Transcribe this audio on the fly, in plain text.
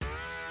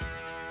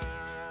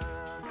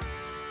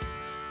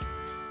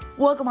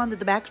Welcome on to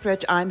the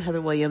Backstretch. I'm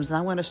Heather Williams, and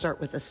I want to start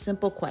with a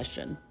simple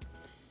question.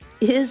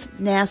 Is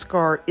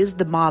NASCAR, is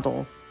the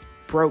model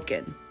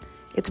broken?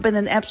 It's been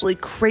an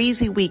absolutely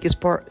crazy week as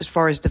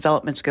far as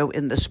developments go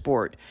in the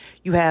sport.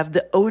 You have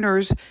the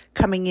owners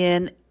coming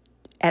in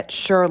at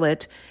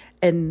Charlotte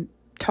and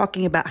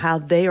talking about how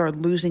they are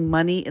losing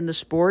money in the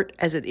sport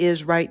as it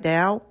is right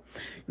now.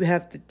 You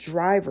have the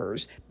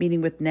drivers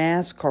meeting with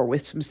NASCAR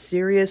with some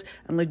serious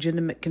and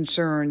legitimate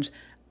concerns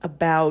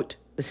about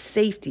the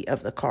safety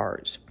of the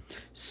cars.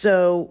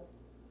 So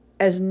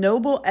as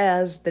noble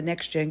as the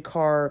next gen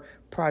car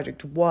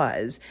project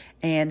was,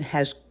 and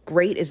as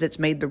great as it's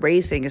made the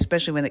racing,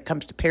 especially when it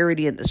comes to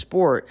parity in the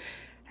sport,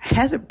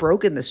 has it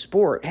broken the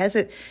sport? Has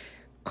it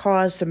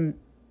caused some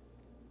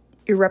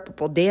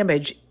irreparable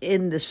damage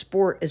in the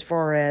sport as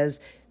far as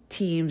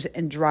teams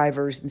and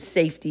drivers and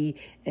safety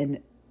and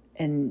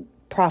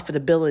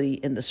profitability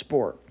in the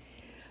sport?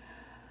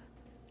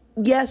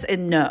 Yes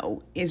and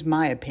no is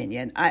my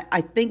opinion.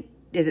 I think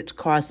that it's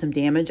caused some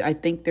damage. I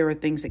think there are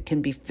things that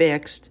can be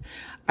fixed.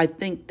 I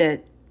think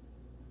that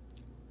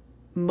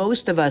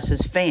most of us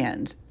as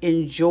fans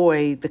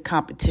enjoy the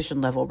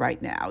competition level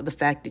right now. The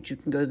fact that you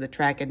can go to the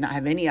track and not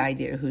have any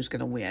idea who's going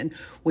to win,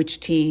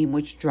 which team,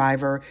 which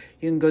driver.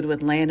 You can go to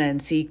Atlanta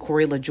and see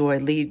Corey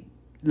LaJoie lead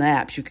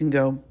laps. You can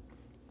go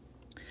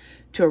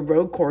to a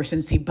road course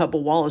and see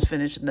Bubba Wallace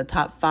finish in the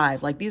top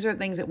 5. Like, these are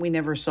things that we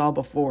never saw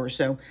before.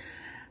 So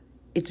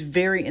it's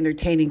very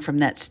entertaining from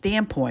that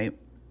standpoint.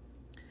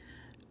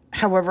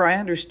 However, I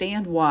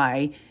understand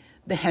why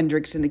the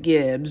Hendricks and the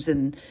Gibbs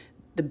and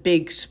the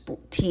big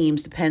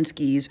teams, the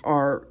Penske's,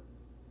 are,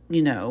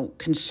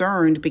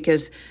 concerned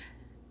because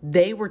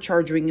they were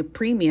charging a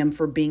premium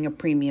for being a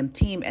premium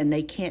team, and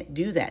they can't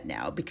do that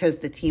now because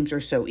the teams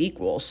are so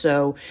equal.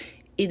 So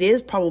it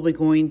is probably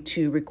going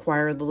to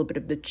require a little bit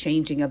of the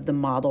changing of the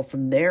model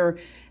from their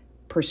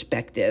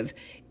perspective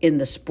in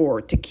the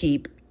sport to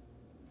keep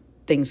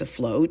things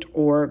afloat,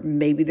 or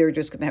maybe they're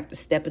just going to have to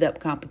step it up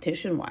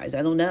competition-wise.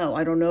 I don't know.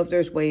 I don't know if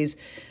there's ways.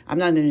 I'm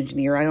not an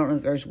engineer. I don't know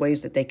if there's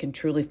ways that they can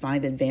truly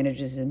find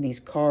advantages in these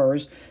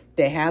cars.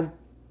 They have,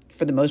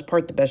 for the most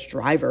part, the best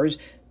drivers.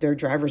 Their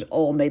drivers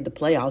all made the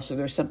playoffs, so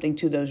there's something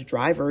to those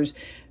drivers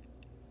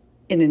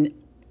in a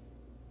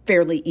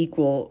fairly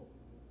equal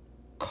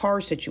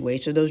car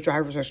situation. Those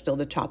drivers are still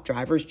the top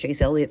drivers.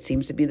 Chase Elliott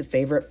seems to be the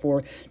favorite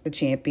for the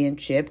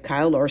championship.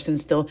 Kyle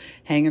Larson's still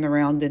hanging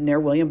around in there.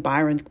 William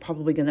Byron's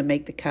probably going to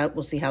make the cut.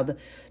 We'll see how the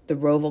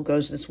Roval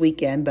goes this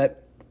weekend,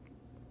 but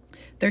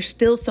there's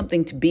still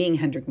something to being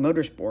Hendrick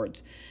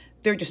Motorsports.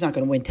 They're just not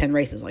going to win 10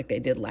 races like they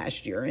did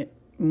last year,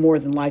 more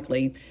than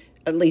likely,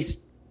 at least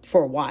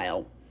for a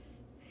while.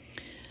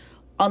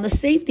 On the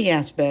safety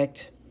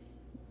aspect,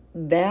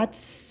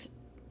 that's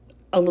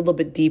a little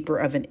bit deeper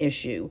of an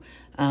issue.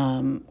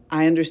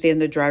 I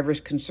understand the drivers'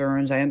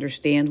 concerns. I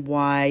understand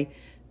why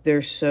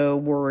they're so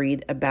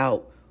worried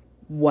about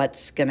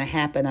what's going to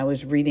happen. I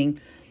was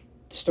reading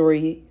a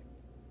story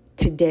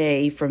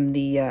today from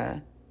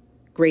the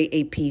great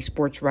AP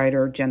sports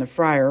writer, Jenna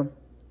Fryer.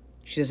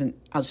 She does an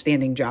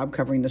outstanding job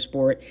covering the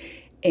sport.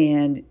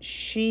 And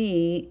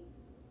she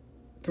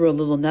threw a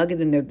little nugget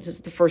in there. This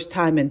is the first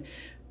time in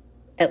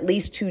at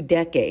least 2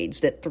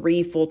 decades that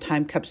 3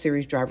 full-time Cup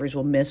Series drivers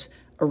will miss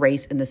a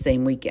race in the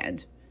same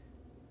weekend.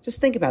 Just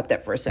think about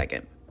that for a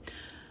second.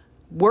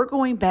 We're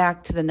going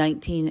back to the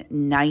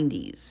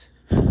 1990s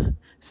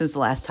since the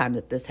last time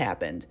that this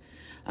happened.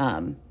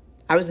 I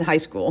was in high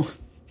school.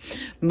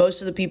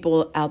 Most of the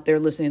people out there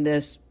listening to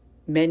this,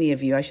 many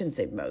of you, I shouldn't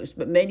say most,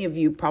 but many of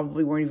you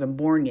probably weren't even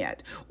born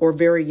yet or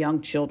very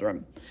young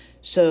children.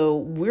 So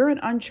we're in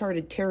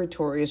uncharted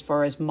territory as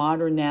far as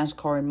modern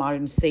NASCAR and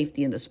modern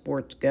safety in the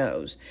sports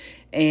goes.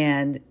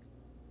 And,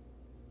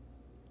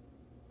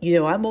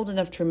 I'm old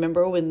enough to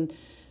remember when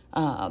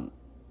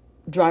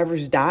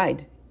drivers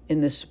died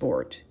in this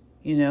sport.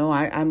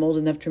 I'm old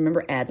enough to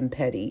remember Adam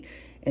Petty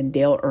and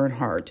Dale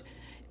Earnhardt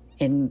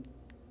and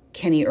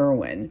Kenny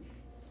Irwin.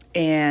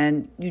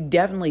 And you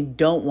definitely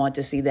don't want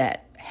to see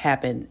that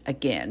happen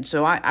again.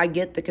 So I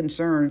get the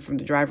concern from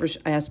the driver's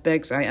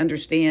aspects. I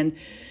understand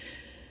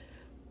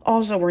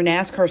also where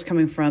NASCAR's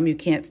coming from. You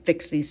can't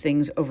fix these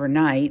things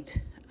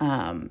overnight.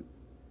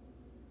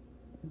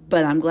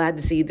 But I'm glad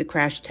to see the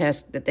crash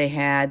test that they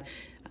had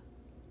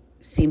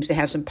seems to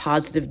have some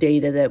positive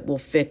data that will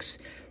fix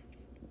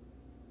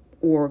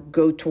or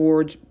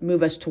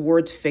move us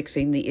towards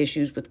fixing the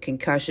issues with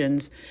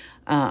concussions.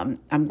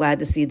 I'm glad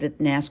to see that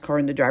NASCAR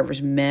and the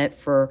drivers met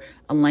for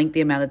a lengthy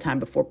amount of time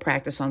before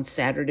practice on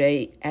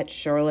Saturday at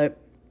Charlotte.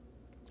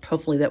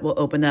 Hopefully that will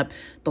open up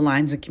the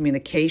lines of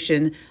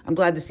communication. I'm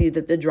glad to see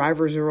that the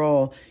drivers are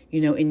all,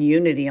 in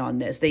unity on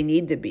this. They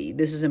need to be.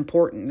 This is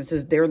important. This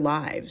is their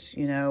lives.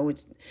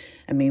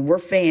 We're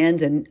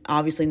fans, and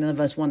obviously none of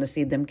us want to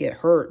see them get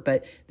hurt,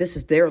 but this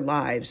is their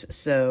lives.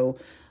 So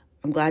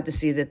I'm glad to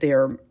see that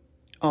they're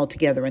all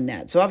together in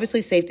that. So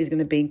obviously safety is going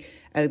to be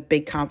a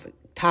big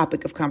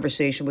topic of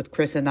conversation with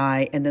Chris and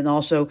I, and then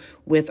also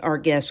with our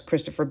guest,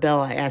 Christopher Bell.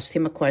 I asked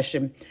him a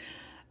question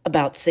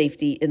about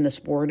safety in the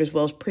sport, as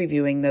well as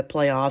previewing the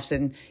playoffs.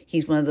 And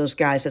he's one of those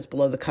guys that's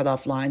below the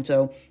cutoff line.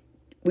 So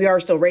we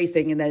are still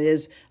racing, and that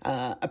is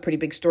a pretty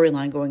big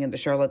storyline going into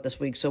Charlotte this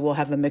week. So we'll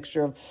have a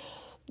mixture of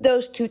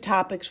those two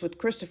topics with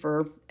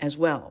Christopher as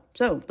well.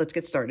 So let's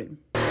get started.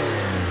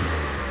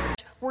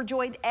 We're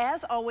joined,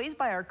 as always,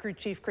 by our crew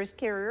chief, Chris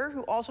Carrier,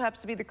 who also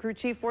happens to be the crew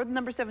chief for the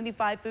number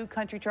 75 Food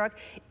Country Truck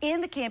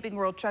in the Camping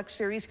World Truck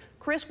Series.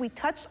 Chris, we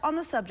touched on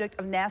the subject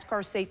of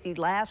NASCAR safety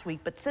last week,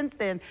 but since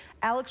then,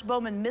 Alex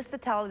Bowman missed the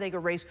Talladega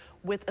race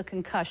with a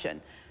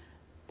concussion.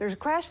 There's a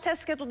crash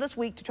test scheduled this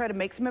week to try to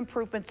make some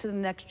improvements to the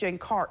next-gen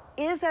car.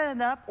 Is that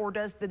enough, or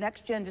does the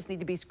next-gen just need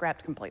to be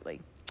scrapped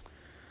completely?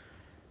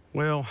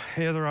 Well,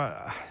 Heather,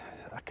 I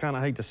kind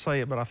of hate to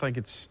say it, but I think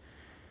it's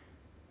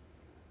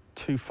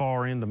too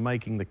far into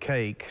making the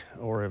cake,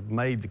 or have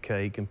made the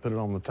cake and put it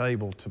on the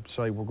table to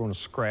say we're going to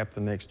scrap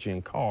the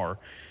next-gen car.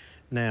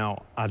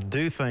 Now, I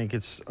do think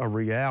it's a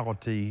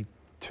reality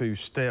to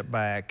step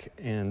back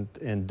and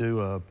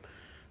do a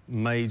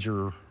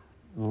major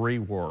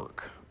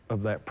rework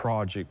of that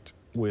project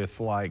with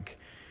like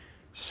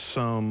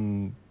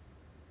some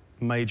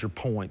major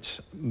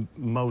points,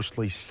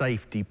 mostly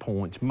safety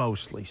points,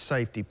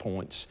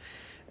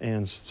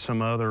 and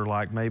some other,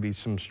 like maybe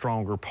some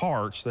stronger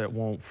parts that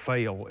won't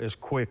fail as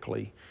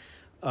quickly.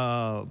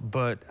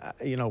 But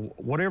you know,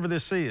 whatever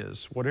this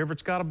is, whatever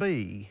it's got to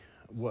be,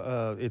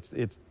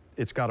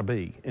 it's got to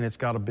be, and it's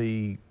got to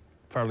be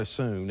fairly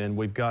soon. And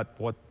we've got,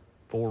 what,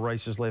 4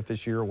 races left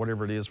this year, or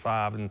whatever it is,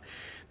 5, and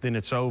then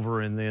it's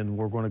over, and then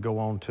we're going to go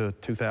on to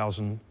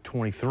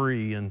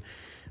 2023. And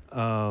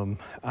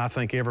I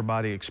think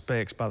everybody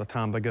expects by the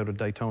time they go to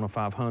Daytona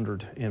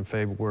 500 in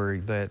February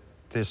that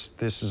this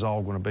is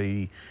all going to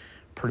be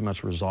pretty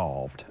much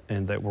resolved,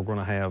 and that we're going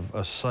to have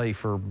a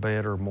safer,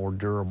 better, more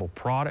durable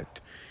product,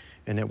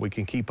 and that we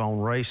can keep on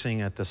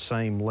racing at the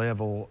same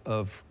level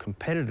of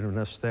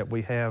competitiveness that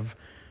we have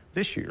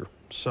this year.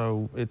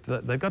 So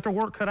they've got their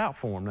work cut out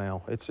for them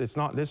now. This is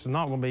not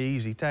going to be an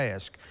easy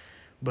task,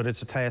 but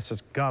it's a task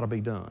that's got to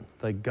be done.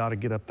 They've got to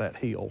get up that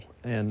hill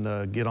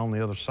and get on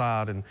the other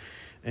side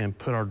and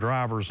put our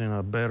drivers in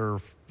a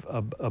better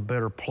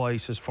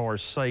place as far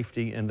as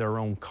safety and their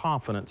own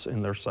confidence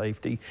in their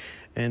safety.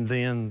 And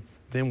then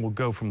we'll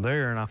go from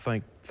there, and I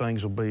think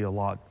things will be a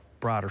lot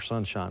brighter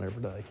sunshine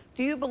every day.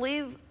 Do you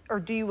believe,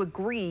 or do you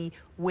agree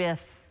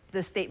with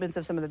the statements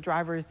of some of the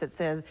drivers that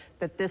says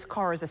that this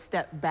car is a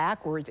step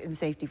backwards in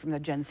safety from the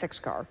Gen 6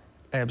 car?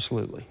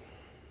 Absolutely.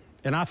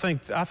 And I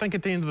think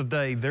at the end of the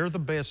day, they're the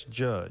best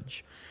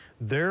judge.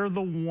 They're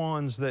the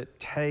ones that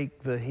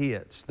take the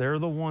hits. They're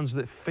the ones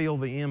that feel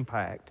the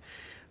impact.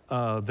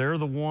 They're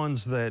the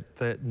ones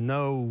that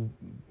know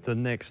the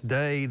next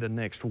day, the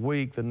next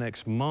week, the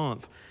next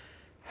month,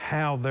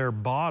 how their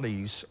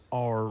bodies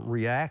are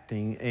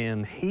reacting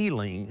and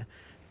healing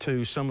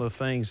to some of the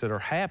things that are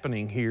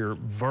happening here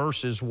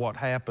versus what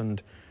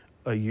happened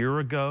a year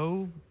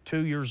ago,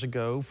 2 years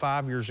ago,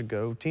 5 years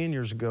ago, 10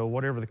 years ago,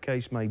 whatever the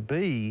case may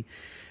be.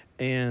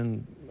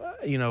 And,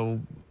 you know,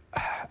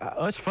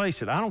 let's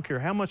face it, I don't care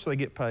how much they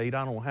get paid,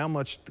 I don't know how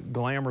much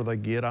glamour they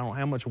get, I don't know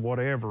how much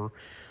whatever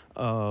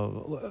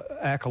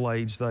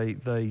accolades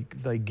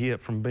they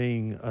get from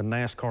being a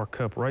NASCAR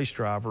Cup race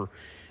driver.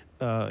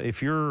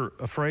 If you're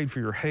afraid for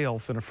your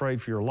health and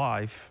afraid for your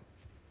life,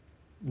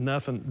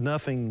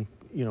 nothing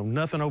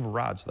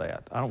overrides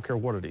that. I don't care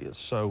what it is.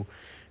 So,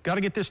 got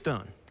to get this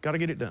done. Got to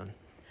get it done.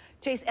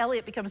 Chase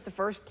Elliott becomes the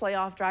first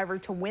playoff driver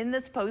to win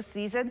this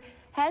postseason.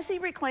 Has he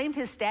reclaimed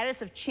his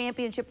status of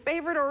championship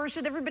favorite, or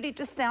should everybody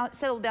just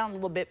settle down a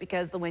little bit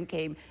because the win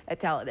came at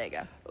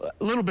Talladega?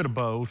 A little bit of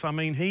both. I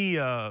mean, he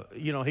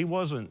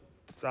wasn't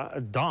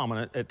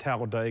dominant at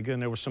Talladega,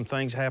 and there was some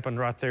things happened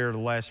right there the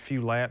last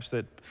few laps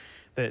that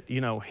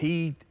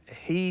he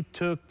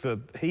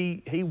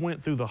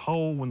went through the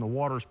hole when the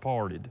waters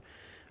parted.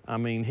 I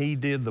mean, he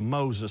did the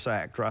Moses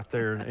act right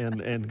there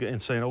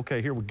and saying,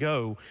 okay, here we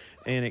go.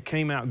 And it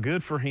came out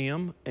good for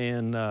him.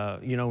 And,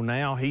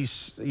 now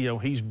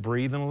he's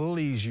breathing a little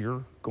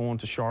easier going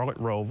to Charlotte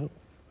Roval,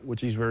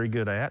 which he's very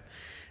good at.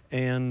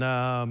 And,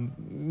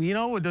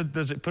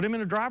 does it put him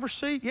in a driver's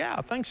seat? Yeah,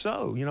 I think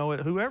so.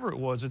 Whoever it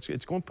was,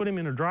 it's going to put him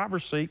in a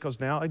driver's seat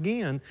because now,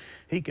 again,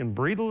 he can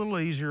breathe a little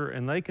easier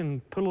and they can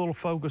put a little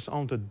focus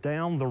onto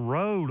down the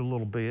road a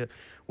little bit,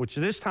 which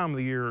this time of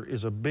the year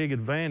is a big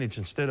advantage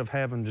instead of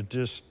having to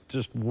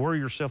just worry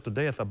yourself to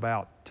death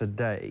about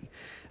today.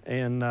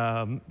 And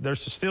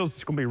it's going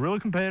to be really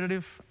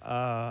competitive.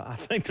 I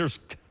think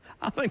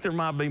there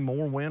might be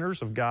more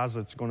winners of guys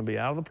that's going to be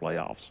out of the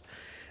playoffs.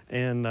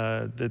 And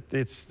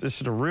this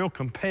is a real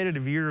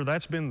competitive year.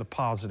 That's been the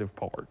positive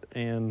part.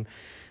 And,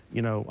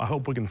 I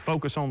hope we can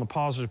focus on the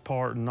positive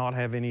part and not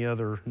have any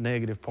other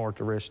negative part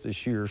the rest of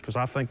this year, because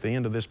I think the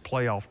end of this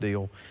playoff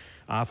deal,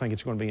 I think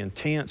it's going to be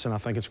intense, and I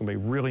think it's going to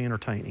be really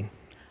entertaining.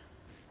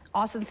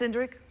 Austin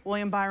Cindric,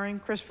 William Byron,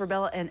 Christopher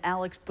Bella, and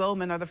Alex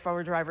Bowman are the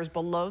forward drivers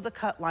below the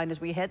cut line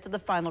as we head to the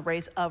final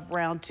race of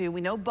round 2.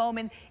 We know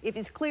Bowman, if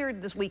he's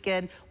cleared this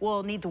weekend,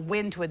 will need to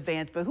win to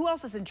advance. But who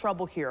else is in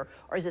trouble here?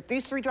 Or is it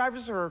these 3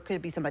 drivers, or could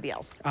it be somebody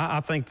else? I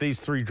think these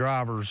 3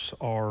 drivers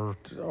are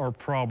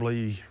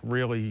probably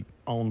really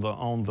on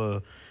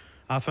the.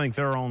 I think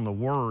they're on the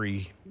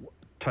worry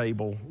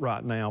table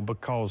right now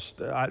because,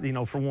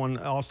 for one,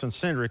 Austin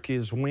Cindric,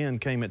 his win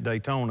came at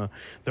Daytona.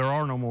 There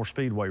are no more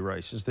speedway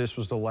races. This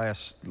was the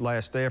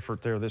last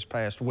effort there this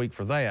past week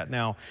for that.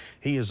 Now,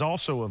 he is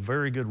also a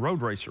very good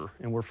road racer,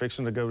 and we're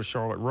fixing to go to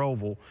Charlotte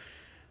Roval.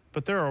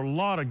 But there are a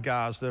lot of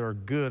guys that are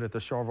good at the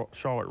Charlotte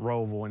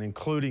Roval, and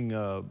including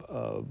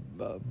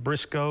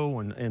Briscoe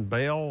and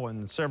Bell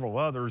and several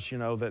others, and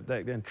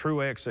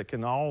Truex that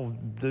can all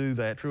do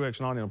that.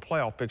 Truex not in a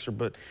playoff picture,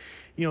 but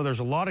there's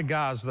a lot of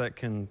guys that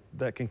can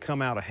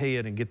come out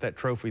ahead and get that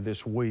trophy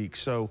this week.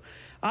 So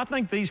I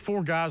think these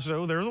 4 guys,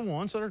 though, they're the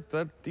ones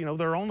that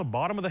they're on the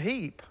bottom of the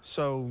heap.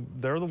 So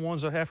they're the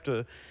ones that have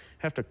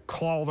to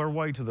claw their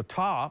way to the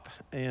top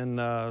and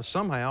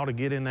somehow to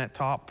get in that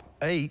top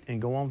 8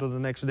 and go on to the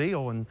next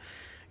deal. And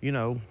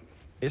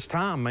it's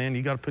time, man.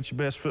 You got to put your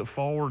best foot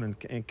forward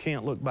and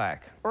can't look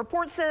back. A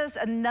report says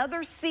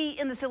another seat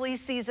in the silly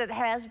season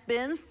has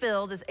been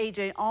filled as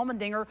A.J.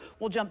 Allmendinger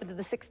will jump into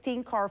the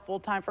 16-car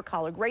full-time for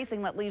College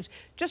Racing. That leaves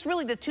just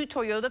really the 2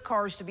 Toyota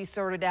cars to be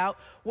sorted out.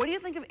 What do you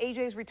think of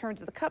A.J.'s return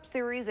to the Cup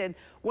Series, and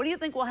what do you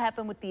think will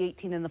happen with the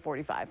 18 and the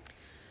 45?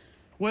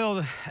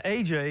 Well,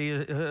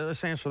 A.J.,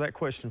 let's answer that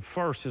question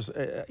first. Is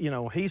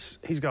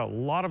he's got a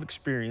lot of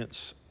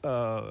experience.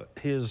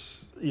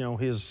 His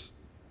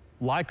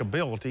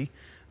likability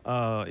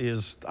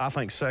is, I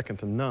think, second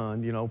to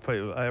none.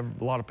 A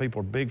lot of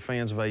people are big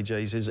fans of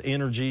A.J.'s. His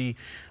energy,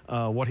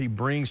 what he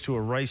brings to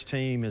a race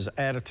team, his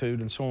attitude,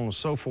 and so on and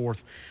so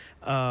forth.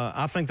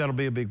 I think that'll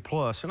be a big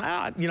plus. And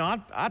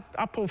I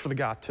pull for the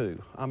guy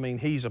too. I mean,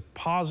 he's a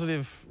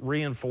positive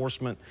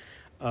reinforcement.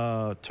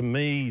 To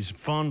me, he's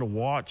fun to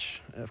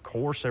watch. Of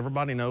course,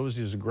 everybody knows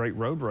he's a great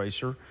road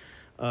racer.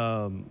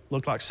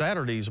 Looked like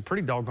Saturday, he's a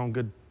pretty doggone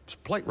good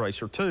plate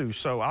racer too.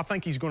 So I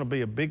think he's going to be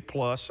a big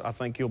plus. I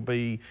think he'll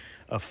be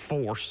a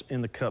force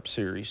in the Cup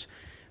Series.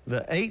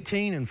 The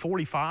 18 and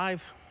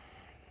 45,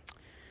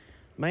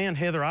 man,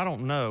 Heather, I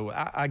don't know.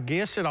 I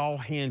guess it all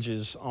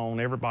hinges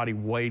on everybody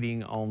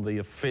waiting on the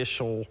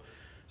official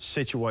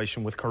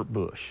situation with Kurt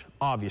Busch.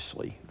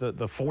 Obviously,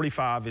 the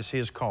 45 is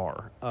his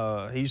car.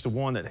 He's the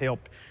one that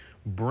helped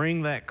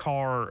bring that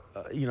car,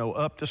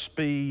 up to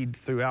speed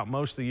throughout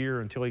most of the year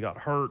until he got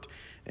hurt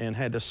and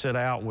had to sit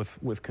out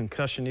with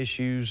concussion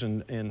issues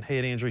and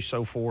head injury,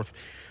 so forth.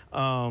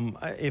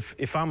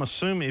 If I'm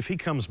assuming if he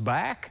comes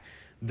back,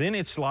 then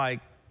it's like,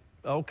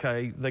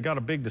 okay, they got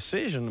a big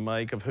decision to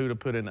make of who to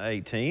put in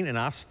 18, and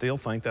I still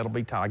think that'll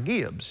be Ty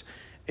Gibbs,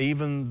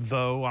 even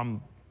though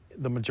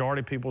the majority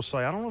of people say,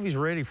 I don't know if he's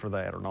ready for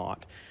that or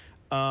not.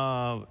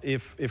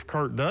 If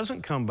Kurt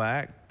doesn't come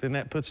back, then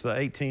that puts the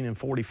 18 and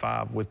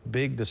 45 with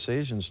big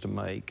decisions to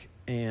make.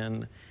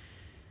 And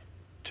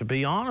to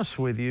be honest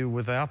with you,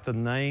 without the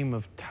name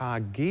of Ty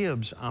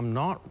Gibbs, I'm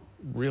not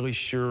really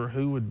sure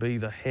who would be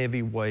the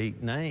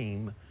heavyweight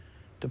name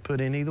to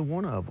put in either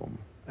one of them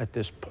at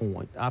this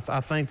point. I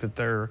think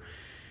that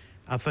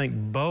I think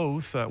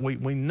both.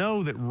 We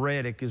know that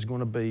Reddick is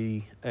going to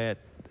be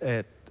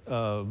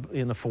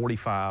in the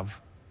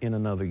 45 in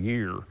another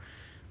year.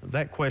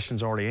 That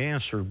question's already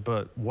answered,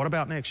 but what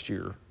about next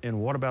year?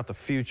 And what about the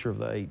future of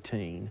the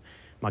 18?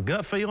 My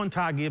gut feeling,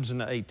 Ty Gibbs in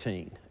the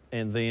 18.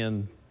 And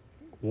then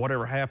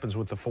whatever happens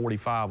with the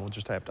 45 will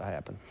just have to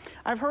happen.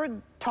 I've heard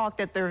talk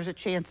that there's a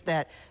chance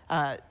that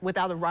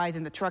without a ride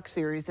in the Truck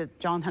Series, that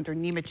John Hunter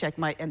Nemechek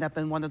might end up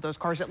in one of those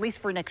cars, at least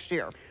for next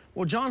year.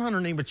 Well, John Hunter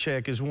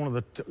Nemechek is one of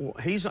the,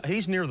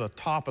 he's near the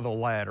top of the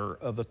ladder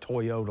of the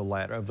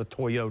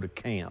Toyota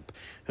camp,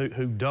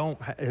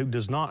 who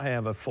does not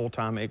have a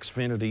full-time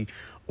Xfinity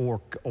or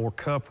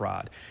Cup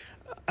ride.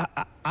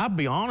 I'll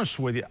be honest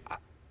with you,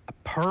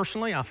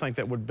 personally, I think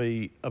that would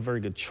be a very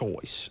good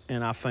choice,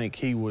 and I think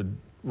he would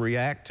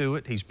react to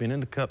it. He's been in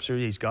the Cup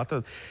Series. He's got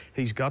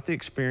the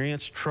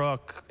experience,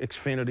 truck,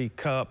 Xfinity,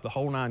 Cup, the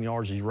whole 9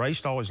 yards. He's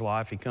raced all his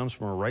life. He comes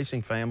from a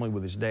racing family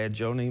with his dad,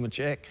 Joe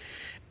Nemechek.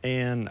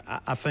 And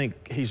I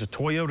think he's a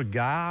Toyota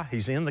guy.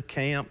 He's in the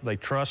camp. They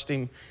trust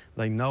him.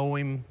 They know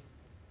him.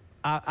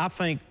 I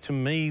think, to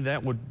me,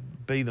 that would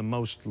be the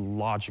most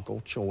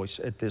logical choice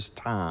at this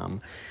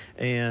time.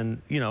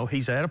 And,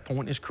 he's at a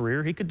point in his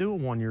career, he could do a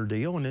one-year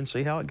deal and then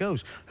see how it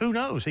goes. Who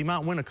knows? He might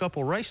win a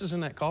couple of races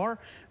in that car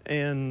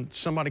and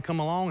somebody come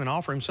along and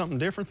offer him something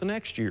different the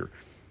next year.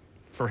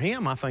 For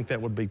him, I think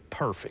that would be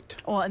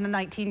perfect. Well, and the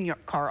 19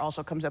 car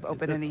also comes up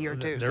open in a year,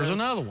 too. There's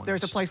another one.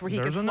 There's a place where he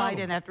could slide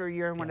in after a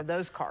year in one of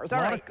those cars.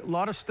 All right. A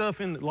lot of stuff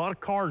a lot of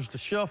cards to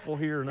shuffle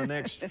here in the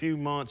next few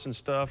months and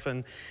stuff,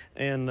 and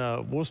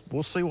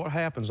we'll see what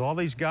happens. All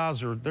these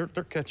guys they're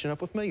catching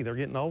up with me. They're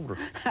getting older.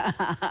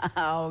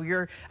 Oh,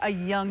 you're a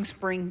young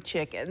spring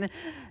chicken.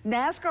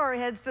 NASCAR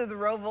heads to the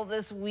Roval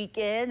this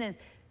weekend, and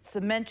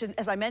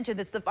As I mentioned,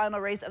 it's the final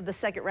race of the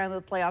second round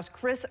of the playoffs.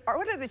 Chris,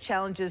 what are the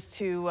challenges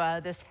to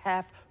this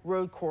half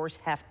road course,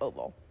 half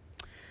oval?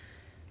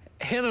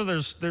 Heather,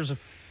 there's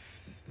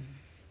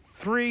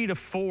 3 to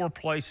 4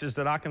 places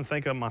that I can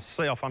think of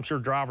myself. I'm sure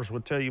drivers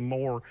would tell you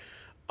more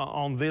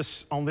on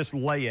this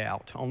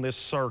layout, on this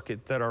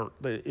circuit that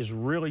is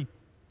really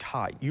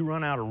tight. You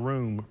run out of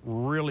room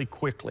really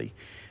quickly,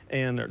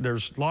 and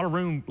there's a lot of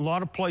room, a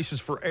lot of places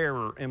for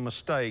error and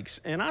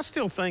mistakes. And I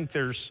still think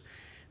there's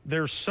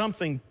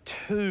something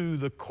to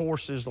the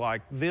courses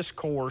like this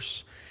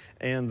course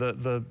and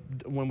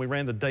when we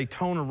ran the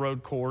Daytona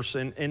road course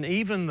and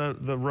even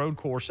the road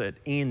course at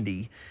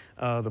Indy,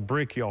 the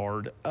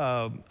Brickyard.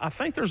 I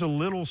think there's a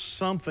little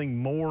something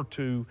more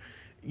to,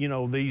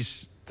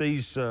 these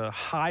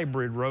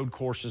hybrid road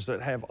courses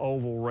that have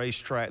oval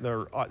racetrack.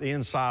 They're the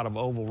inside of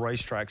oval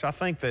racetracks. I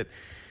think that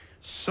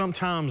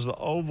sometimes the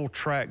oval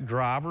track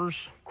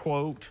drivers,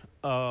 quote,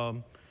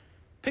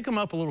 pick them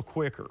up a little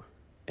quicker,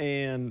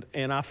 and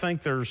I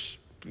think there's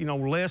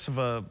less of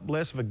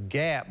a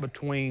gap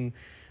between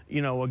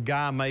a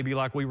guy maybe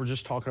like we were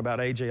just talking about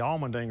AJ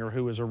Allmendinger,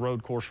 who is a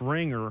road course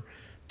ringer,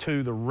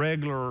 to the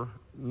regular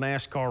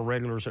NASCAR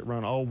regulars that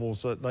run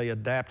ovals. That they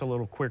adapt a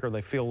little quicker,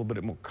 they feel a little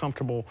bit more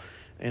comfortable,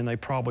 and they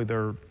probably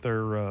their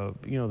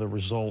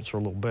results are a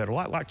little better.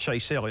 Like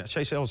Chase Elliott.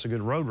 Chase Elliott's a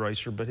good road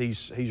racer, but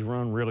he's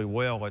run really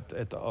well at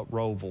the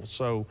Roval.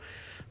 So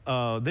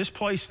this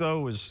place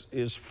though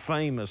is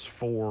famous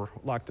for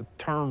like the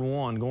turn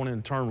one, going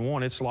into turn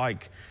one. It's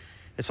like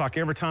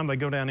every time they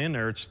go down in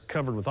there, it's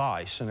covered with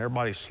ice, and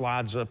everybody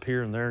slides up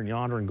here and there and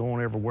yonder and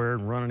going everywhere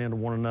and running into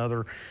one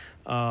another.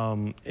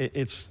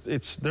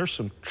 There's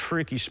some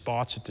tricky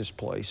spots at this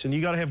place, and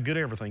you got to have good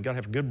everything. You got to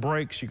have good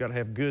brakes. You got to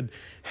have good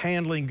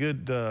handling,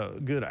 good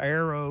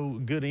aero,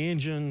 good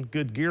engine,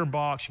 good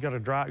gearbox. You got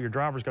to your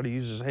driver's got to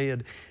use his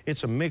head.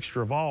 It's a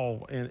mixture of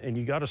all, and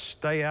you got to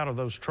stay out of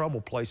those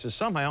trouble places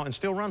somehow and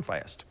still run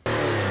fast.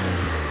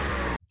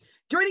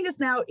 Joining us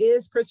now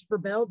is Christopher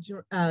Bell,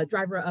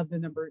 driver of the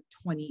number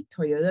 20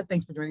 Toyota.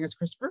 Thanks for joining us,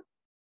 Christopher.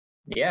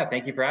 Yeah,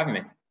 thank you for having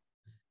me.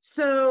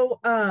 So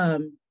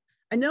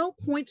I know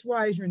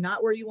points-wise, you're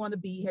not where you want to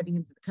be heading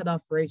into the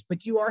cutoff race,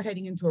 but you are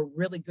heading into a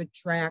really good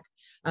track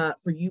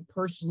for you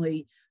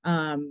personally.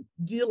 Do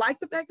you like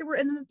the fact that we're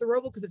ending at the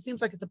Roval? Because it seems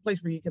like it's a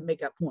place where you can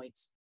make up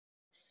points.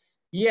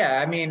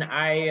 Yeah, I mean,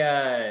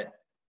 I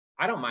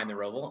don't mind the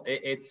Roval.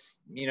 It's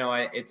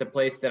a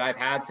place that I've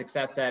had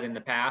success at in the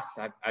past.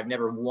 I've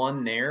never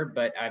won there,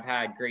 but I've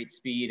had great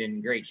speed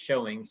and great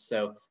showings.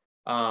 So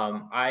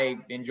I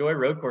enjoy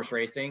road course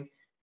racing.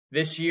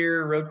 This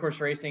year, road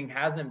course racing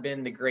hasn't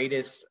been the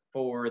greatest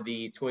for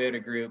the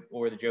Toyota group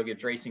or the Joe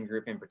Gibbs Racing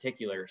Group in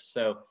particular.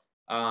 So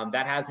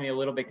that has me a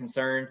little bit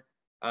concerned.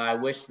 I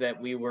wish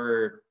that we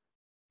were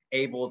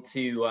able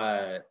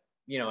to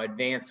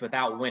advance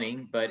without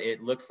winning, but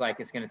it looks like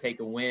it's going to take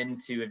a win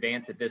to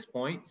advance at this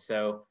point.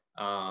 So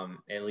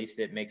at least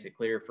it makes it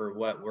clear for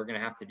what we're going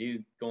to have to do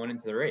going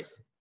into the race.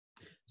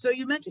 So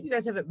you mentioned you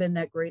guys haven't been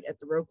that great at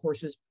the road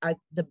courses.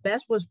 The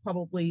best was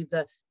probably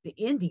the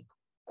Indy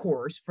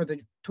course for the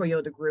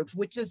Toyota groups,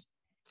 which is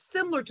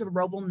similar to the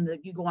Roval, and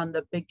that you go on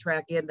the big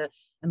track and the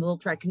little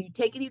track. Can you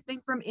take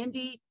anything from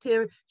Indy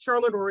to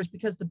Charlotte, or is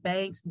because the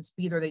banks and the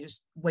speed, are they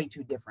just way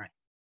too different?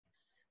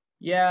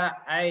 Yeah,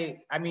 I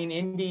mean,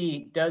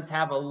 Indy does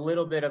have a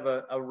little bit of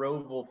a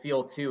Roval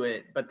feel to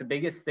it, but the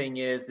biggest thing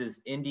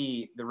is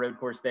Indy, the road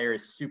course there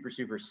is super,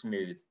 super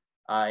smooth.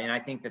 And I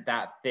think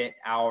that fit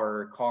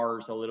our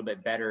cars a little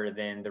bit better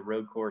than the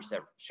road course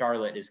that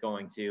Charlotte is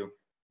going to.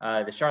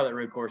 The Charlotte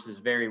road course is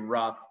very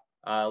rough,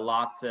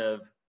 lots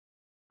of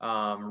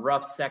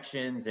rough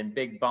sections and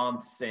big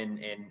bumps, and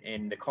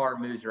the car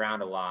moves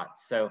around a lot.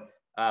 So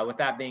with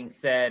that being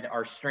said,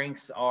 our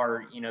strengths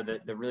are,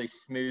 the really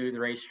smooth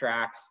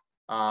racetracks.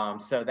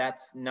 So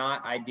that's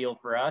not ideal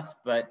for us,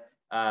 but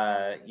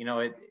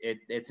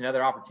it's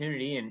another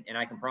opportunity, and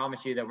I can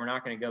promise you that we're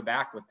not going to go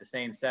back with the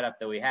same setup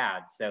that we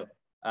had. So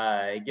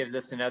it gives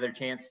us another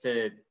chance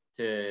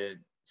to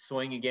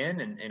swing again,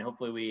 and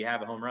hopefully we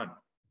have a home run.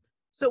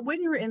 So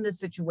when you're in this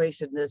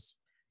situation,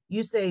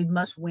 you say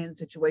must-win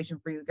situation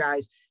for you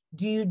guys,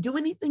 do you do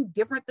anything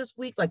different this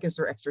week? Like, is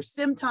there extra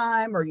sim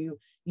time? Or you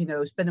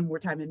spending more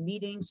time in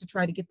meetings to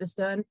try to get this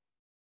done?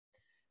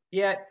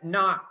 Yeah,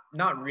 not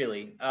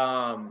really.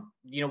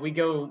 We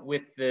go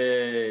with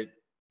the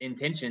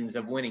intentions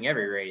of winning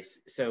every race.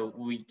 So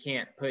we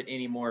can't put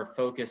any more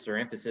focus or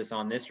emphasis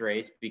on this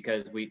race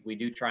because we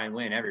do try and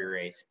win every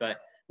race. But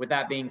with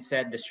that being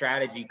said, the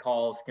strategy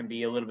calls can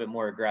be a little bit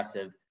more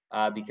aggressive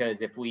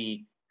because if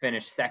we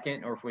finish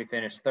second or if we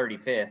finish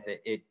 35th,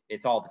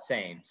 it's all the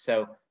same.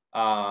 So,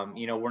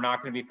 we're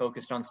not going to be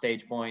focused on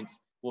stage points.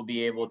 We'll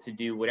be able to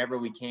do whatever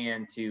we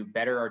can to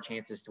better our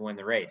chances to win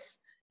the race.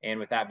 And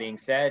with that being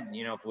said,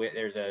 if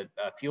there's a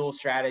fuel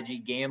strategy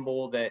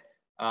gamble that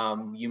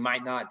you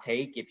might not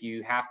take if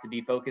you have to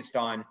be focused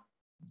on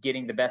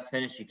getting the best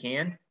finish you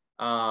can.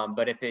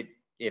 But if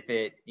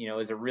it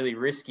is a really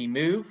risky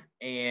move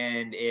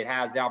and it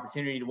has the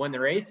opportunity to win the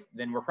race,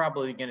 then we're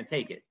probably going to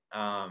take it.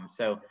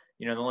 So,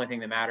 you know, the only thing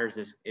that matters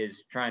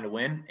is trying to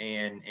win,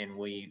 and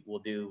we will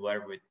do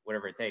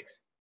whatever it takes.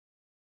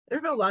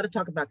 There's been a lot of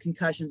talk about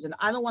concussions, and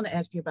I don't want to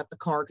ask you about the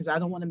car because I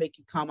don't want to make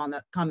you comment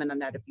on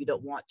that if you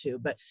don't want to.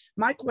 But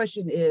my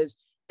question is,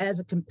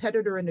 as a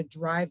competitor and a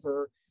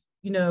driver,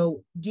 you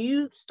know, do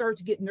you start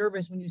to get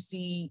nervous when you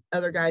see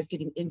other guys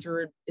getting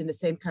injured in the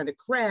same kind of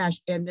crash?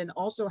 And then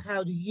also,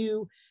 how do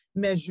you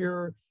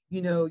measure,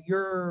 you know,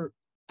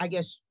 I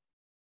guess,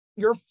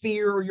 your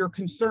fear or your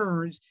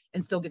concerns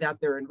and still get out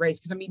there and race?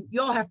 Because I mean,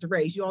 you all have to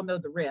race, you all know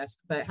the risk,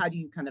 but how do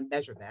you kind of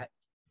measure that?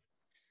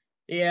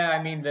 Yeah,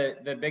 I mean,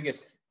 the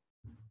biggest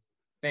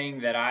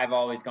thing that I've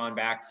always gone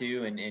back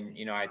to, and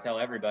you know, I tell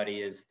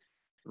everybody is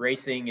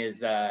racing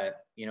is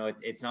you know,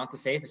 it's not the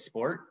safest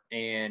sport,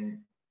 and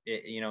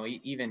you know,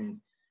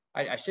 even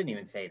I shouldn't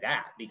even say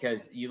that,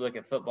 because you look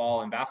at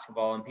football and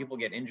basketball and people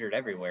get injured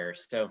everywhere.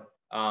 So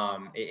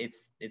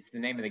it's the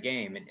name of the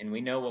game, and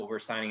we know what we're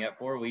signing up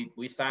for.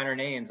 We sign our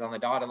names on the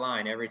dotted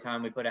line every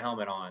time we put a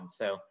helmet on.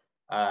 So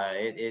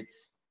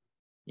it's,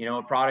 you know,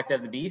 a product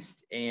of the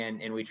beast,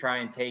 and we try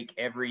and take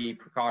every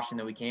precaution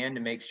that we can to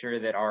make sure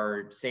that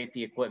our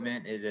safety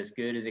equipment is as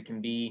good as it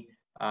can be.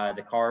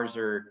 The cars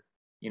are,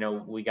 you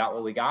know, we got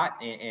what we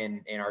got,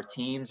 and our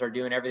teams are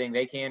doing everything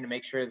they can to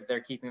make sure that they're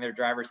keeping their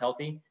drivers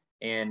healthy.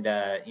 And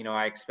you know,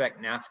 I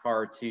expect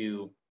NASCAR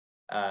to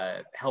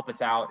help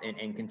us out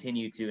and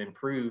continue to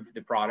improve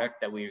the product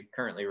that we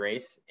currently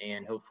race,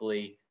 and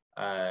hopefully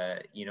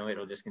you know,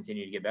 it'll just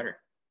continue to get better.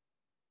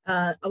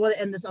 I want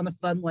to end this on a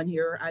fun one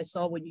here. I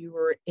saw when you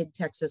were in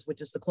Texas,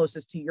 which is the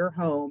closest to your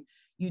home,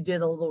 you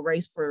did a little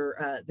race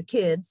for the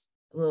kids,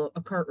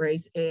 a kart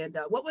race. And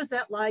what was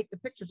that like? The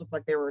pictures looked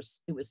like it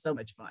was so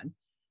much fun.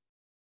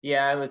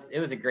 Yeah, it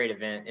was a great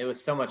event. It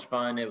was so much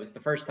fun. It was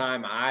the first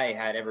time I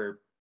had ever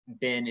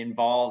been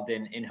involved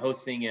in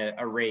hosting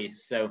a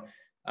race. So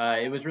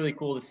it was really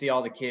cool to see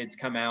all the kids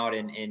come out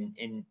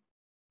and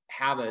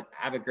have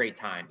a great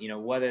time. You know,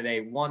 whether they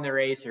won the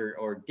race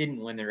or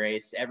didn't win the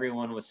race,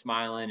 everyone was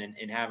smiling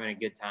and having a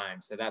good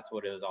time. So that's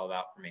what it was all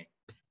about for me.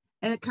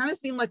 And it kind of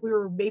seemed like we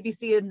were maybe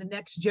seeing the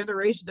next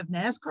generation of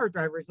NASCAR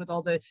drivers with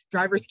all the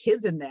drivers'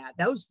 kids in that.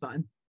 That was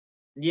fun.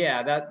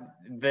 Yeah, that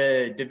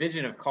the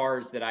division of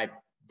cars that I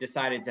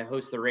decided to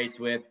host the race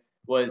with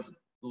was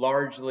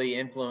largely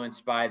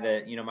influenced by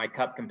the, you know, my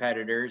cup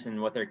competitors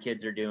and what their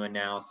kids are doing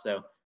now.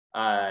 So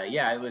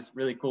yeah, it was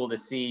really cool to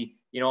see,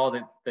 you know, all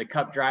the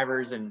cup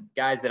drivers and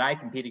guys that I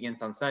compete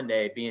against on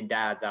Sunday being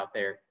dads out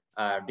there,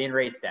 being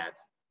race dads.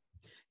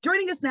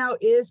 Joining us now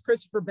is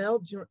Christopher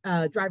Bell,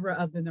 driver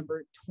of the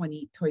number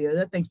 20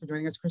 Toyota. Thanks for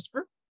joining us,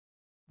 Christopher.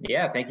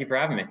 Yeah, thank you for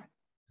having me.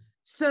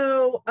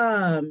 So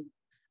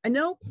I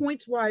know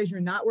points wise, you're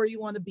not where you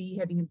want to be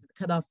heading into the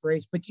cutoff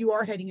race, but you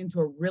are heading into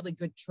a really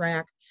good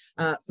track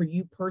for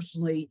you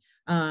personally.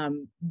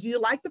 Do you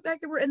like the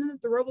fact that we're ending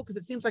at the Roval? Because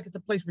it seems like it's a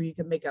place where you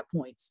can make up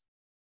points.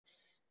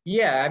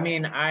 Yeah, I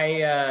mean,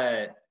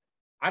 I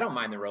don't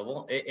mind the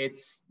Roval.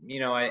 It's, you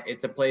know,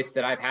 it's a place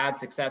that I've had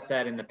success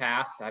at in the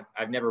past.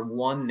 I've never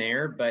won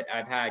there, but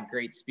I've had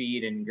great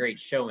speed and great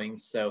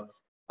showings. So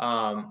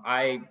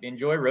I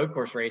enjoy road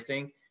course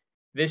racing.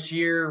 This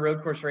year,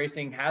 road course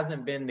racing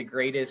hasn't been the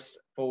greatest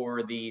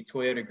for the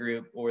Toyota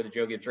group or the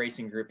Joe Gibbs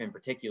Racing group in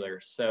particular.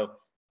 So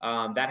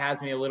that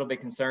has me a little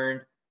bit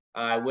concerned.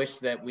 I wish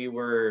that we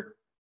were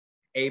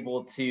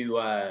able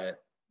to,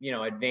 you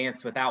know,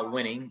 advance without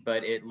winning,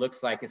 but it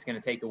looks like it's going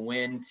to take a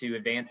win to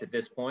advance at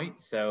this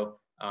point. So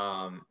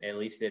at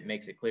least it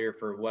makes it clear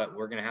for what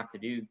we're going to have to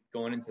do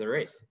going into the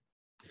race.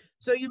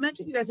 So you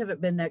mentioned you guys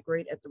haven't been that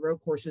great at the road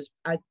courses.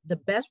 The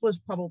best was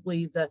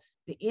probably the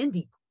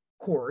Indy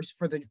course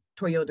for the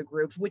Toyota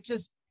groups, which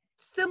is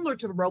similar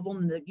to the Roval,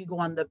 and that you go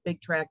on the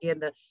big track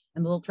and the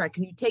little track.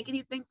 Can you take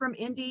anything from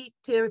Indy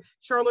to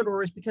Charlotte,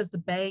 or is because the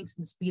banks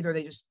and the speed, are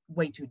they just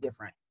way too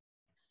different?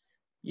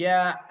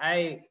 Yeah,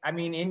 I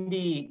mean,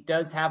 Indy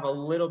does have a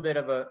little bit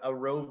of a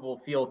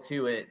roval feel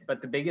to it,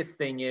 but the biggest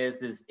thing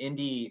is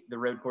Indy, the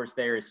road course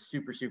there is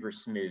super, super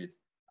smooth.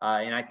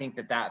 And I think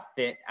that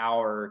fit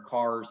our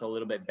cars a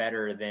little bit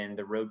better than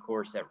the road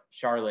course that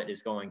Charlotte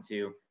is going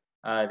to.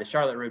 The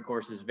Charlotte road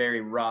course is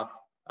very rough,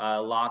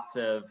 lots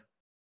of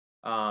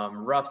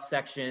rough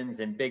sections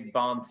and big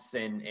bumps,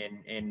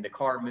 and the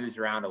car moves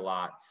around a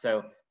lot.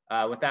 So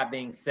with that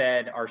being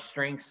said, our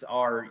strengths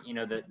are, you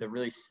know, the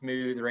really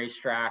smooth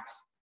racetracks.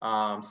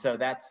 So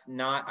that's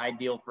not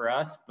ideal for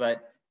us,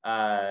 but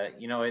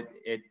you know,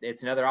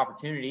 it's another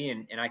opportunity,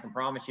 and I can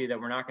promise you that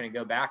we're not going to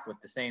go back with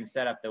the same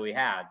setup that we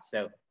had.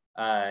 So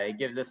it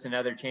gives us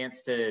another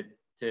chance to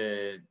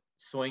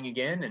swing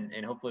again,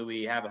 and hopefully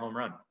we have a home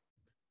run.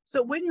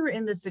 So when you're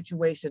in this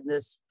situation,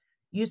 this,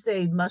 you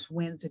say,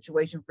 must-win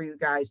situation for you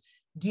guys,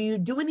 do you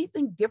do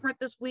anything different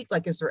this week?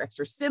 Like, is there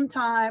extra sim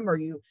time, or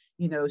you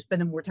know,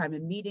 spending more time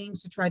in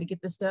meetings to try to get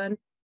this done?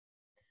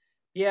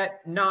 Yeah,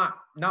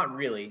 not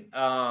really.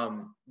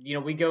 You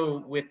know, we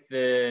go with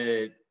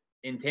the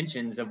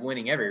intentions of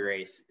winning every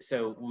race,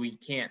 so we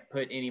can't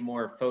put any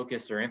more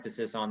focus or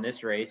emphasis on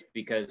this race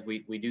because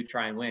we do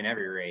try and win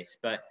every race.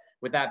 But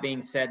with that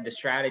being said, the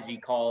strategy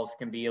calls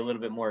can be a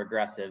little bit more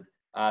aggressive.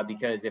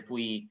 because if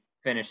we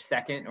finish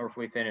second or if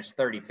we finish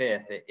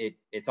 35th,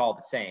 it's all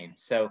the same.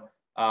 So,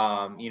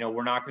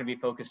 we're not going to be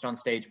focused on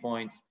stage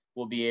points.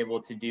 We'll be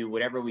able to do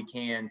whatever we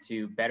can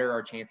to better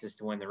our chances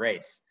to win the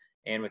race.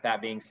 And with that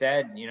being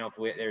said, if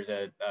there's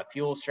a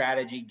fuel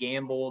strategy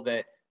gamble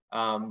that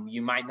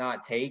you might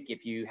not take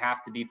if you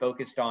have to be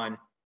focused on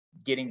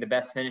getting the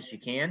best finish you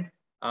can.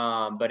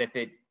 But if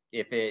it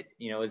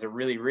is a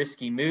really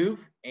risky move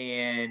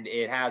and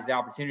it has the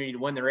opportunity to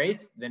win the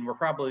race, then we're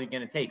probably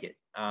going to take it.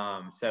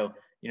 So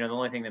the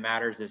only thing that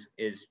matters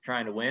is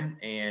trying to win,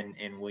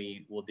 and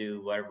we will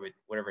do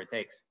whatever it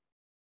takes.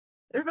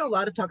 There's been a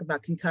lot of talk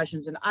about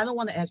concussions, and I don't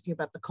want to ask you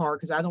about the car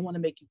because I don't want to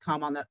make you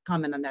comment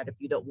on that if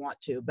you don't want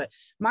to. But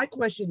my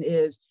question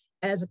is,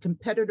 as a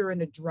competitor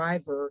and a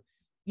driver,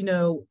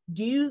 do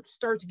you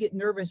start to get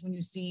nervous when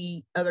you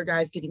see other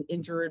guys getting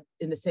injured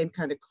in the same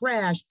kind of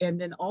crash? And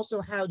then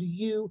also, how do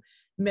you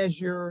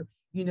measure,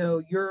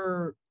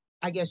 your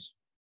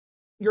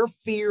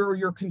fear or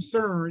your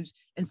concerns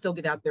and still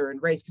get out there and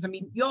race? Because,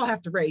 you all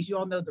have to race. You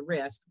all know the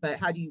risk, but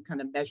how do you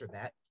kind of measure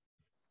that?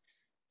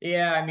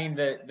 Yeah,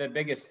 the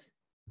biggest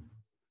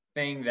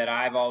thing that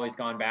I've always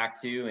gone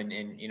back to,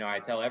 and I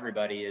tell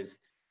everybody, is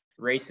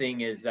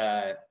racing is,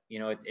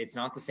 it's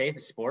not the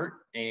safest sport.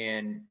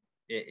 And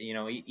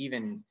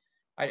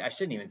I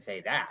shouldn't even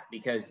say that,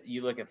 because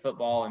you look at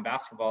football and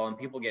basketball and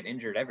people get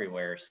injured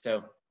everywhere.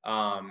 So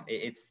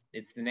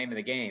it's the name of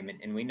the game,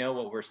 and we know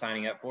what we're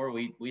signing up for.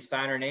 We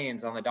sign our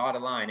names on the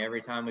dotted line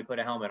every time we put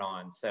a helmet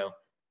on. So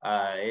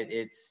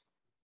it's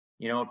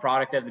a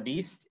product of the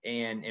beast,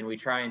 and we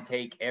try and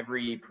take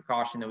every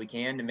precaution that we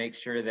can to make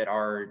sure that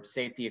our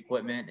safety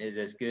equipment is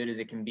as good as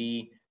it can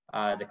be.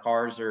 The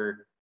cars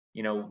are,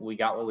 we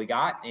got what we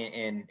got,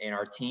 and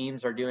our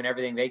teams are doing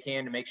everything they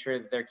can to make sure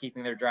that they're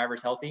keeping their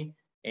drivers healthy.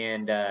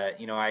 And,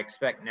 I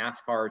expect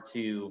NASCAR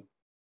to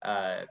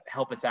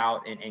help us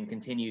out and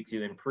continue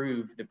to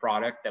improve the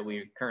product that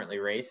we currently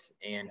race.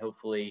 And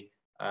hopefully,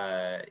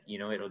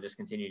 it'll just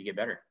continue to get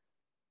better.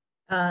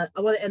 I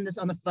want to end this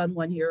on a fun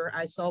one here.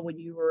 I saw when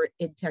you were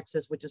in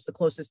Texas, which is the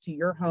closest to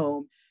your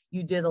home,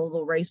 you did a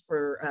little race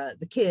for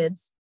the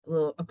kids,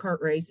 a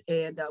kart race.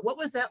 And what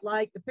was that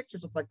like? The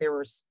pictures looked like it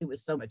was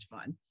so much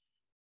fun.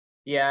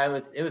 Yeah, it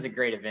was a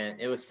great event.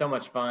 It was so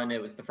much fun.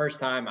 It was the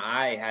first time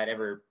I had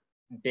ever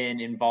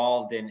been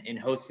involved in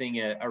hosting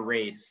a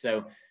race.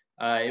 So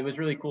it was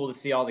really cool to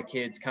see all the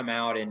kids come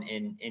out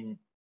and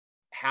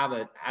have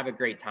a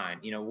great time.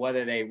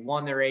 Whether they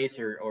won the race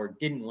or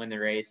didn't win the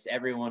race,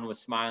 everyone was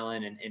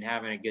smiling and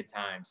having a good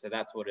time. So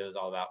that's what it was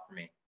all about for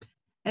me.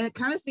 And it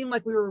kind of seemed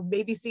like we were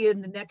maybe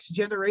seeing the next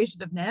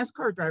generation of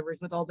NASCAR drivers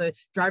with all the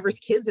drivers'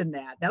 kids in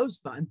that. That was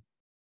fun.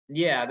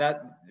 Yeah,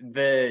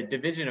 the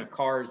division of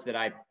cars that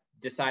I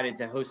decided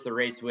to host the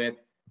race with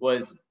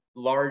was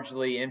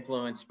largely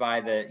influenced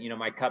by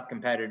my Cup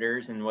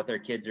competitors and what their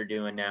kids are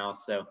doing now.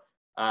 So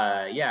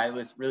it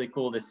was really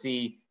cool to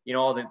see,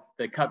 all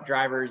the Cup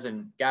drivers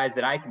and guys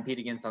that I compete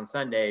against on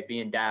Sunday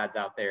being dads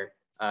out there,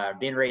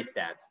 being race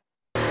dads.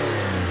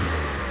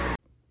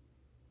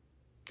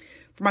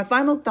 For my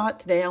final thought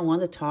today, I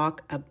want to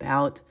talk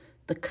about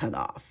the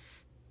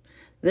cutoff.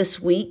 This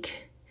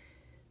week,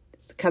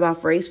 it's the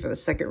cutoff race for the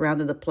second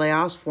round of the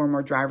playoffs. 4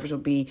 more drivers will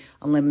be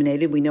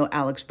eliminated. We know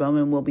Alex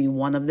Bowman will be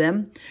one of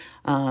them.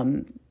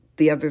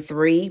 The other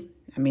 3,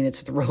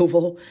 it's the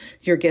Roval.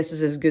 Your guess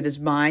is as good as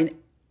mine.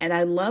 And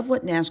I love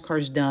what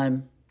NASCAR's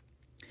done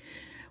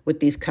with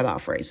these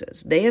cutoff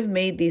races. They have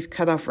made these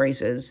cutoff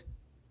races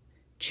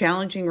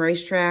challenging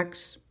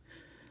racetracks,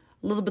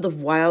 a little bit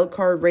of wild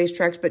card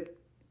racetracks, but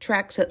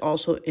tracks that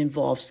also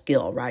involve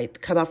skill, right? The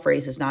cutoff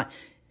race is not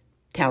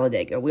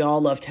Talladega. We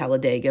all love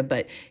Talladega,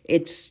 but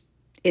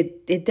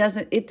it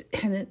doesn't,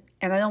 and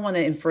I don't want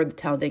to infer that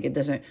Talladega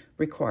doesn't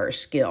require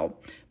skill,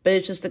 but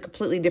it's just a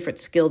completely different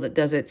skill that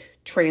doesn't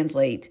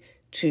translate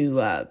to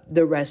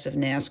the rest of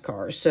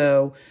NASCAR.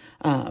 So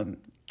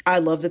I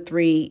love the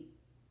 3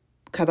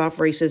 cutoff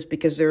races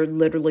because they're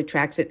literally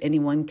tracks that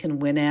anyone can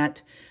win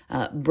at.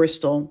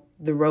 Bristol,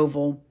 the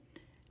Roval,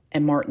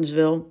 and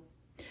Martinsville.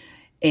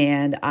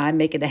 And I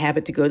make it a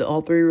habit to go to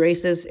all 3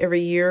 races every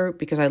year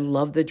because I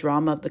love the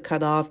drama of the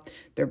cutoff.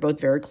 They're both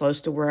very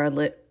close to where I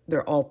live.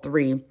 They're all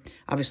 3.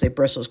 Obviously,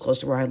 Bristol's close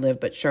to where I live,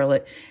 but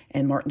Charlotte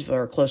and Martinsville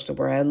are close to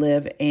where I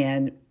live.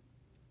 And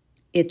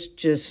it's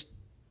just,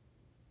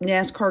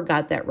 NASCAR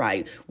got that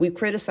right. We've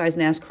criticized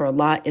NASCAR a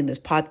lot in this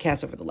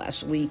podcast over the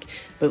last week,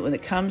 but when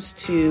it comes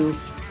to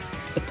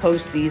the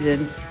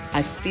postseason,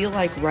 I feel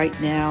like right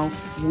now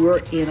we're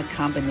in a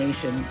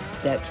combination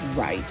that's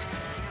right.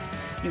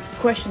 You can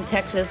question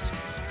Texas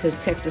because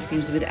Texas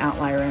seems to be the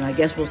outlier, and I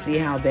guess we'll see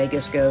how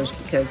Vegas goes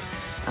because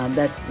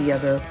that's the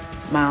other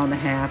mile and a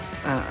half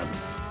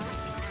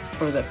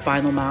or the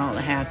final mile and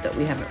a half that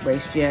we haven't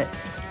raced yet.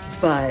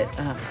 But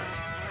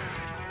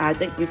I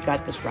think we've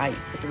got this right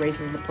with the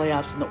races in the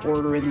playoffs and the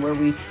order and where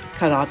we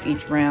cut off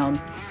each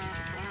round.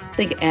 I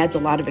think it adds a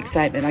lot of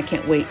excitement. I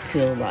can't wait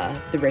till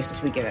the race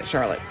this weekend at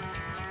Charlotte.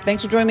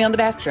 Thanks for joining me on the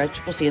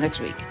Backstretch. We'll see you next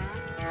week.